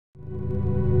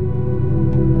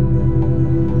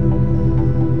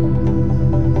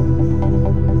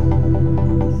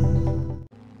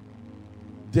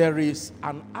There is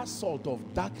an assault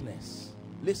of darkness,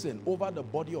 listen, over the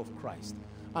body of Christ.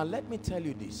 And let me tell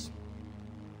you this.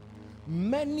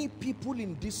 Many people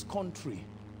in this country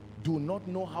do not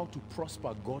know how to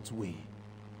prosper God's way.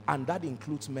 And that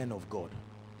includes men of God.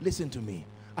 Listen to me.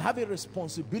 I have a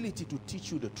responsibility to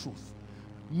teach you the truth.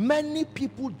 Many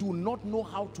people do not know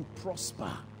how to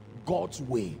prosper God's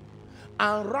way.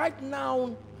 And right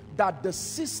now, that the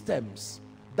systems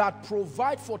that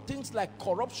provide for things like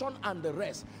corruption and the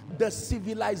rest, the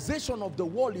civilization of the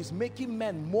world is making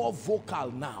men more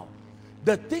vocal now.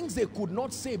 The things they could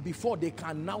not say before, they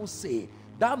can now say.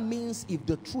 That means if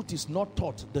the truth is not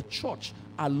taught, the church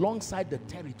alongside the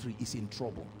territory is in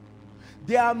trouble.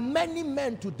 There are many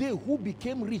men today who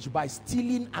became rich by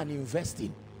stealing and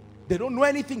investing. They don't know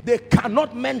anything. They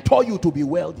cannot mentor you to be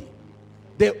wealthy.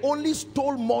 They only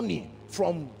stole money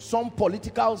from some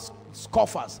political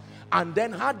scoffers and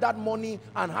then had that money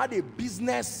and had a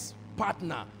business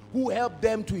partner who helped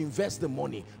them to invest the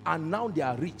money, and now they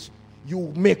are rich.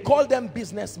 You may call them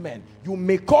businessmen, you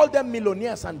may call them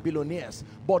millionaires and billionaires,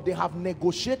 but they have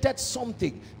negotiated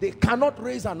something. They cannot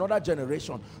raise another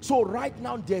generation. So right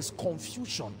now there's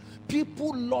confusion.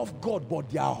 People love God, but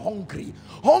they are hungry.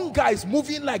 Hunger is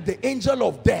moving like the angel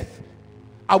of death.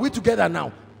 Are we together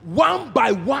now? One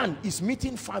by one is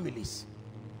meeting families.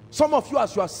 Some of you,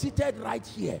 as you are seated right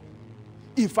here,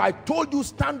 if I told you,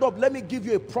 stand up, let me give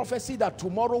you a prophecy that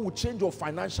tomorrow will change your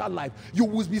financial life, you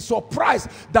will be surprised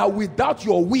that without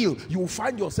your will, you will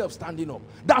find yourself standing up.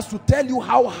 That's to tell you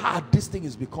how hard this thing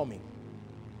is becoming.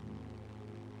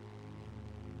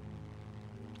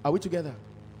 Are we together?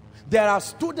 There are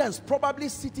students probably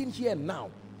sitting here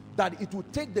now that it will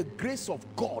take the grace of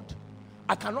God.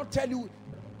 I cannot tell you,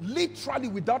 literally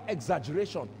without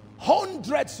exaggeration,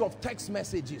 hundreds of text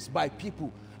messages by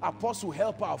people. Apostle,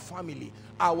 help our family,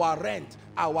 our rent,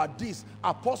 our this.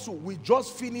 Apostle, we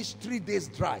just finished 3 days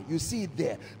dry. You see it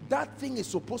there. That thing is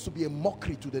supposed to be a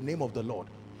mockery to the name of the Lord.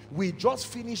 We just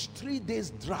finished 3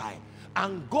 days dry,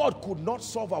 and God could not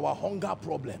solve our hunger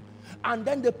problem. And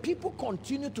then the people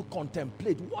continue to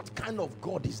contemplate, what kind of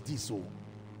God is this? Oh,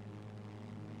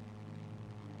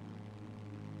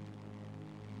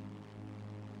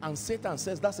 and Satan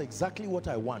says, that's exactly what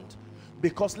I want.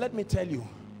 Because let me tell you,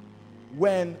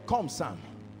 when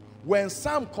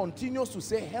Sam continues to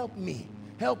say, help me,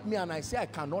 and I say I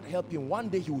cannot help him, one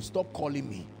day he will stop calling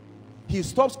me. He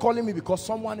stops calling me because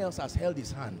someone else has held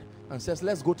his hand and says,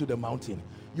 let's go to the mountain.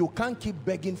 You can't keep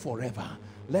begging forever.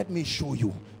 Let me show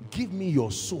you. Give me your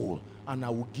soul and I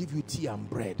will give you tea and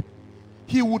bread.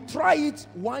 He will try it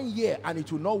 1 year and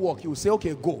it will not work. He will say,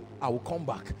 okay, go, I will come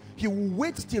back. He will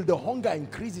wait till the hunger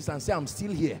increases and say, I'm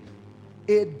still here.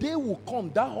 A day will come,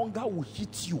 that hunger will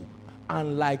hit you.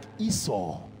 And like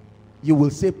Esau, you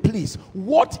will say, please,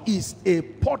 what is a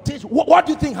pottage? What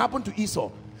do you think happened to Esau?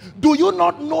 Do you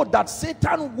not know that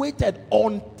Satan waited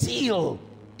until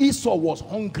Esau was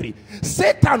hungry?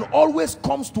 Satan always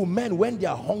comes to men when they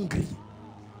are hungry.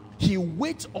 He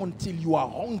waits until you are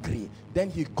hungry, then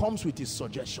he comes with his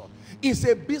suggestion. It's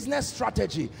a business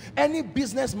strategy. Any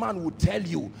businessman will tell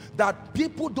you that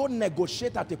people don't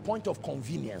negotiate at a point of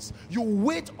convenience. You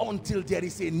wait until there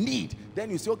is a need,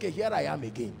 then you say, okay, here I am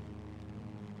again.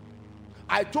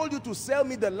 I told you to sell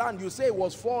me the land, you say it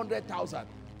was 400,000.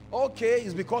 Okay,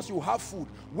 it's because you have food.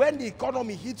 When the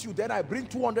economy hits you, then I bring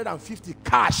 250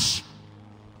 cash.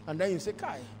 And then you say,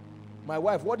 Kai, my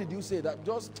wife, what did you say? That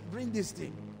just bring this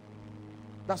thing.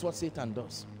 That's what Satan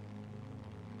does.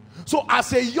 So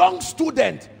as a young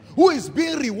student who is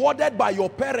being rewarded by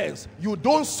your parents, you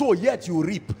don't sow yet you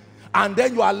reap. And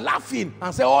then you are laughing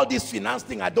and say, all this finance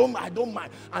thing, I don't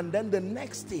mind. And then the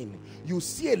next thing, you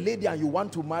see a lady and you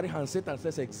want to marry her, and Satan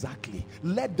says, exactly,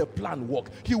 let the plan work.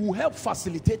 He will help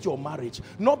facilitate your marriage,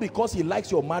 not because he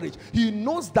likes your marriage. He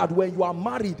knows that when you are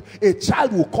married, a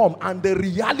child will come and the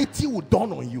reality will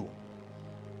dawn on you.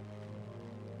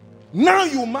 Now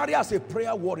you marry as a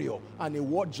prayer warrior and a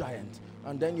war giant,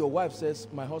 and then your wife says,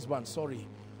 my husband, sorry,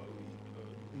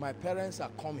 my parents are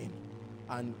coming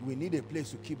and we need a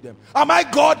place to keep them. Am I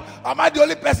God? Am I the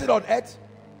only person on earth?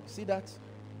 See that?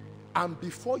 And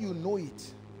before you know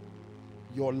it,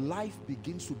 your life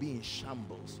begins to be in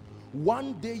shambles.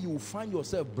 One day you will find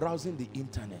yourself browsing the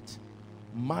internet.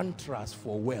 Mantras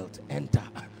for wealth, enter.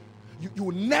 You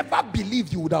will never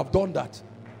believe you would have done that.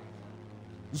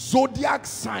 Zodiac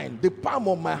sign, the palm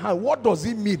of my hand, what does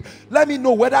it mean? Let me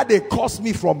know whether they caused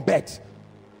me from birth.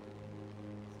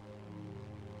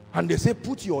 And they say,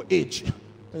 put your age.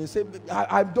 And you say,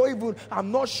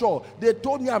 I'm not sure. They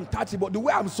told me I'm 30, but the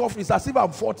way I'm suffering is as if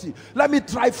I'm 40. Let me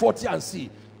try 40 and see.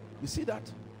 You see that?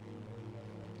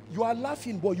 You are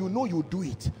laughing, but you know you do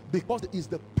it because it's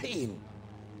the pain.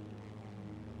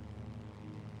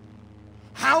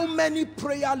 How many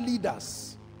prayer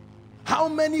leaders, how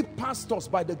many pastors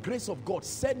by the grace of God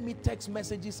send me text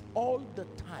messages all the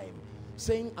time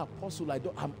saying, Apostle,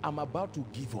 I'm about to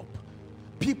give up.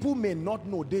 People may not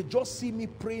know, they just see me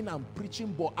praying and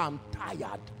preaching, but I'm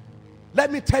tired.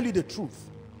 Let me tell you the truth.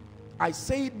 I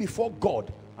say it before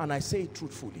God and I say it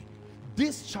truthfully.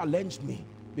 This challenged me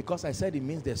because I said it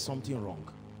means there's something wrong.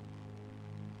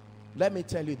 Let me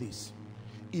tell you this.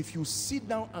 If you sit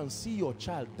down and see your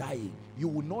child dying, you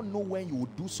will not know when you will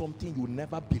do something you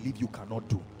never believe you cannot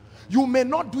do. You may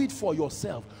not do it for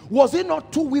yourself. Was it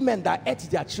not 2 women that ate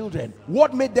their children?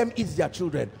 What made them eat their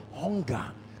children? Hunger.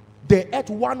 They ate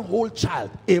one whole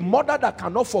child. A mother that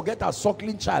cannot forget her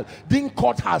suckling child didn't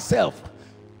cut herself.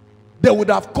 They would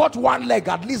have cut one leg,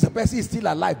 at least the person is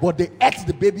still alive, but they ate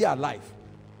the baby alive.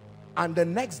 And the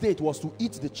next day it was to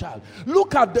eat the child.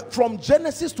 Look at from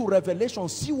Genesis to Revelation,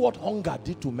 see what hunger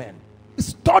did to men.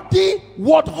 Study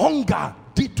what hunger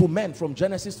did to men from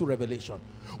Genesis to Revelation.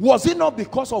 Was it not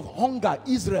because of hunger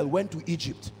Israel went to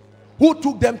Egypt? Who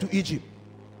took them to Egypt?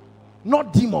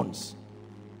 Not demons.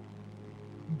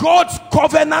 God's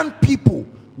covenant people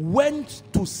went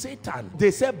to Satan.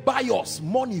 They said, buy us.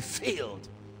 Money failed.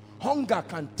 Hunger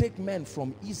can take men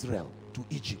from Israel to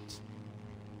Egypt.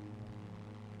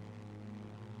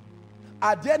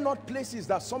 Are there not places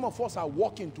that some of us are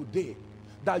walking today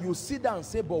that you sit down and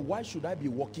say, but why should I be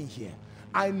walking here?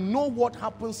 I know what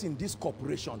happens in this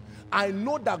corporation. I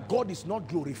know that God is not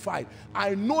glorified.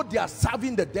 I know they are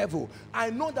serving the devil.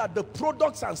 I know that the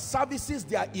products and services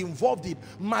they are involved in,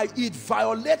 it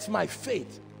violates my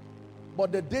faith.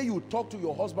 But the day you talk to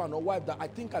your husband or wife that I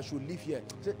think I should live here,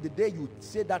 the day you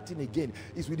say that thing again,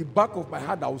 is with the back of my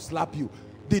hand I will slap you.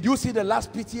 Did you see the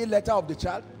last PTA letter of the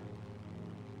child?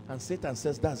 And Satan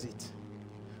says, that's it.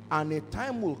 And a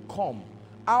time will come,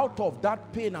 out of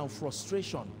that pain and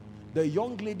frustration, the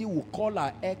young lady will call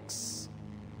her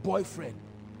ex-boyfriend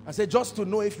and say, just to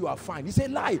know if you are fine. He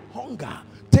said, lie, hunger,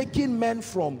 taking men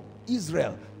from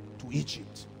Israel to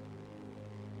Egypt.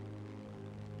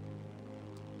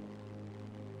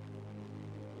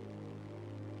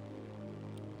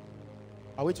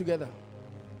 Are we together?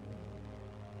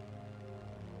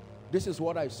 This is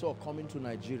what I saw coming to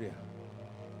Nigeria.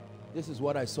 This is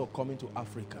what I saw coming to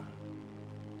Africa.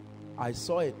 I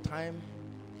saw a time,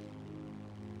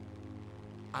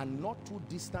 and not too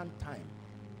distant time,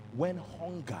 when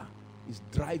hunger is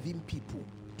driving people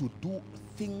to do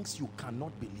things you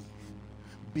cannot believe,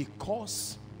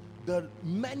 because the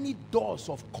many doors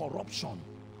of corruption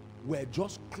were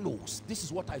just closed. This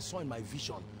is what I saw in my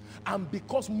vision. And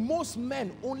because most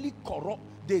men only corrupt,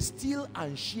 they steal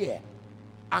and share.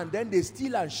 And then they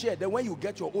steal and share. Then when you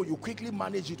get your own, you quickly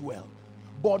manage it well.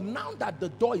 But now that the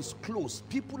door is closed,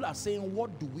 people are saying,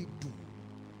 what do we do?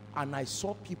 And I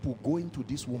saw people going to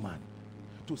this woman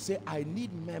to say, I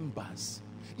need members.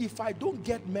 If I don't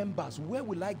get members, where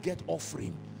will I get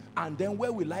offering? And then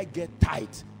where will I get tithe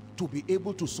to be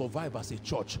able to survive as a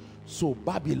church? So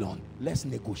Babylon, let's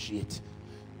negotiate.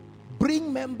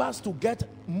 Bring members to get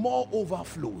more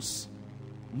overflows.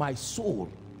 My soul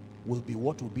will be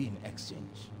what will be in exchange.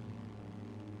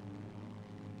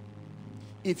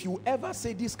 If you ever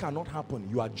say this cannot happen,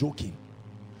 you are joking.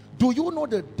 Do you know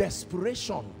the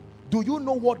desperation? Do you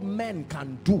know what men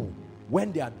can do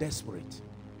when they are desperate?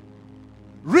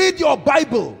 Read your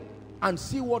Bible and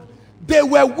see what they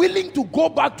were willing to go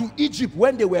back to Egypt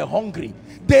when they were hungry.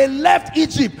 They left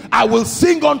Egypt. I will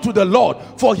sing unto the Lord,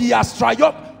 for he has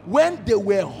triumphed. When they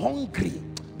were hungry,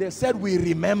 they said, we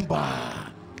remember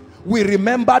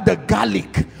the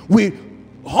garlic.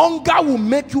 Hunger will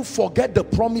make you forget the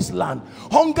promised land.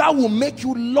 Hunger will make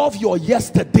you love your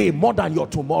yesterday more than your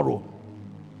tomorrow.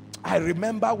 I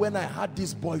remember when I had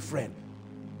this boyfriend,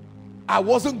 I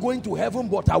wasn't going to heaven,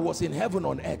 but I was in heaven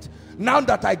on earth. Now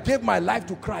that I gave my life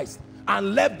to Christ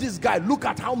and left this guy, look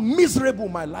at how miserable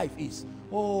my life is.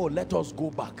 Oh, let us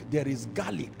go back. There is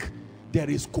garlic, there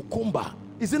is cucumber.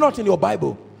 Is it not in your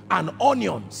Bible? And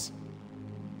onions.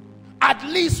 At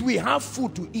least we have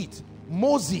food to eat.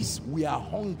 Moses, we are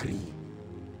hungry.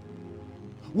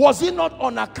 Was it not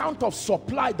on account of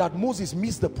supply that Moses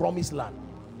missed the promised land?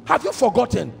 Have you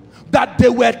forgotten that they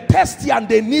were thirsty and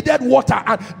they needed water,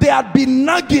 and they had been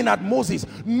nagging at Moses?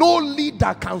 No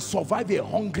leader can survive a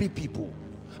hungry people.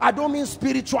 I don't mean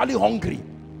spiritually hungry.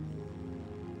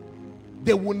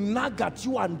 They will nag at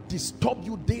you and disturb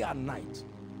you day and night.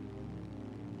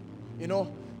 You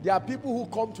know, there are people who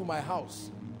come to my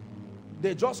house.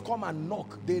 They just come and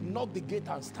knock. They knock the gate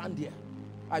and stand there.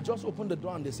 I just open the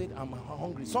door and they say, I'm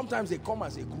hungry. Sometimes they come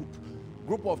as a group.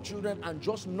 group of children and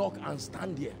just knock and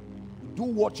stand there. Do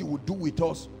what you would do with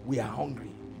us. We are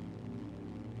hungry.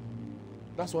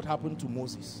 That's what happened to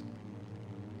Moses.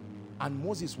 And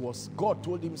Moses God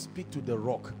told him, speak to the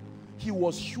rock. He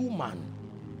was human.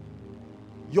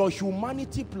 Your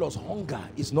humanity plus hunger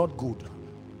is not good.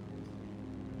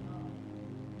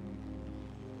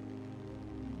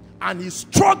 And he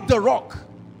struck the rock.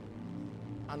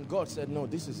 And God said, no,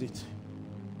 this is it.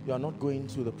 You are not going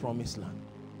to the promised land.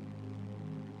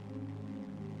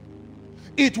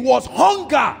 It was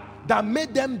hunger that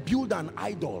made them build an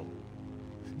idol.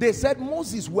 They said,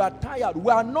 Moses, we are tired.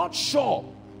 We are not sure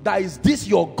that is this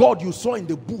your God you saw in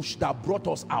the bush that brought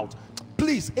us out.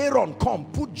 Please, Aaron, come,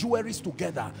 put jewelries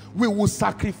together. We will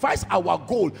sacrifice our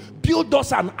gold. Build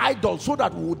us an idol so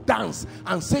that we will dance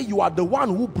and say you are the one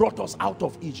who brought us out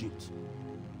of Egypt.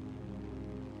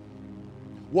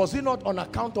 Was it not on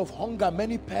account of hunger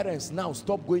many parents now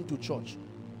stop going to church?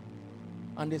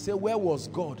 And they say, where was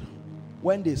God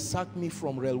when they sacked me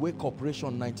from Railway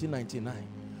Corporation 1999?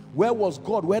 Where was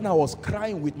God when I was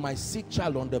crying with my sick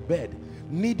child on the bed,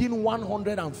 needing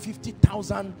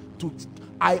 150,000 to...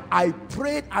 I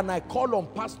prayed and I called on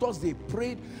pastors, they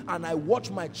prayed, and I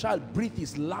watched my child breathe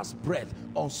his last breath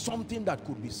on something that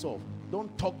could be solved.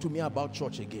 Don't talk to me about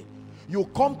church again. You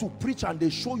come to preach and they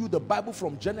show you the Bible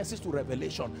from Genesis to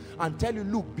Revelation and tell you,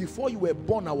 look, before you were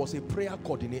born, I was a prayer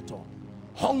coordinator.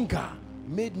 Hunger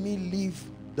made me leave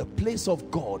the place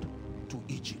of God to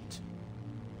Egypt.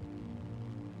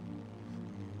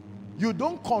 You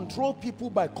don't control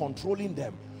people by controlling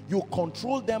them. You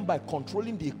control them by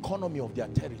controlling the economy of their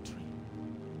territory.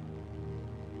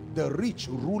 The rich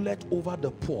ruleth over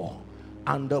the poor,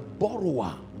 and the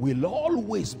borrower will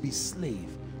always be slave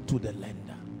to the lender.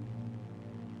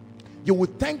 You will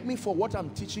thank me for what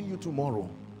I'm teaching you tomorrow.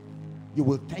 You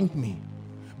will thank me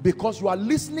because you are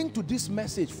listening to this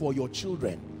message for your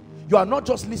children. You are not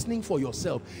just listening for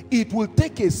yourself. It will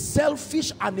take a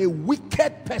selfish and a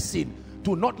wicked person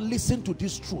to not listen to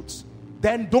these truths.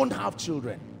 Then don't have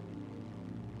children.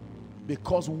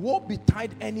 Because woe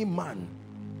betide any man.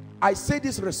 I say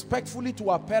this respectfully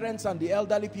to our parents and the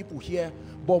elderly people here,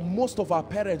 but most of our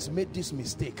parents made this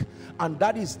mistake, and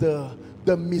that is the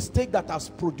mistake that has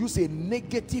produced a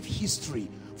negative history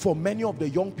for many of the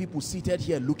young people seated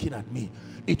here looking at me.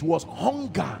 It was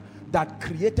hunger that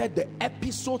created the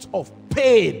episodes of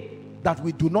pain that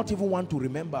we do not even want to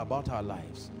remember about our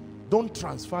lives. Don't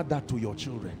transfer that to your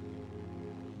children.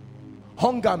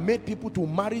 Hunger made people to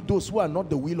marry those who are not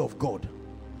the will of God.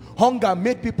 Hunger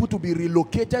made people to be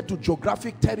relocated to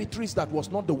geographic territories that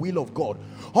was not the will of God.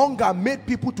 Hunger made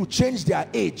people to change their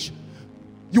age.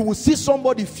 You will see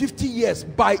somebody 50 years,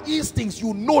 by instincts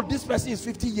you know this person is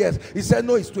 50 years. He said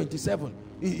no, he's 27.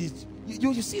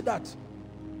 You see that?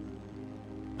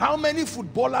 How many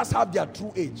footballers have their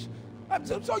true age?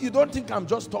 So you don't think I'm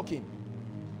just talking.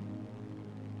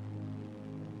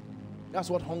 That's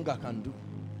what hunger can do.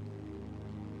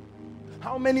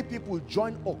 How many people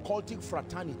join occultic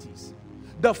fraternities?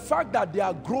 The fact that they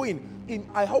are growing in,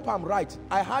 I hope I'm right,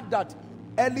 I heard that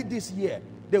early this year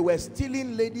they were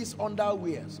stealing ladies'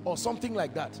 underwears or something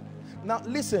like that. Now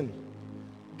listen,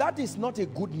 that is not a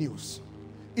good news.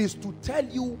 It's to tell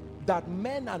you that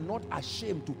men are not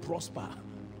ashamed to prosper.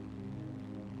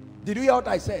 Did you hear what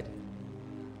I said?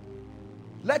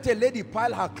 Let a lady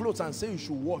pile her clothes and say you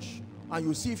should wash, and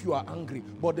you see if you are angry.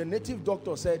 But the native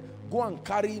doctor said, go and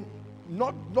carry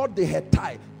not the head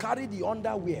tie, carry the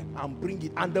underwear and bring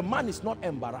it, and the man is not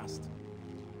embarrassed.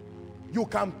 You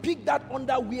can pick that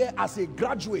underwear as a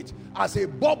graduate, as a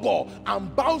bobo,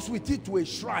 and bounce with it to a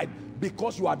shrine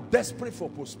because you are desperate for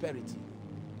prosperity.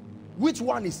 Which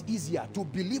one is easier, to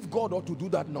believe God or to do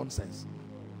that nonsense?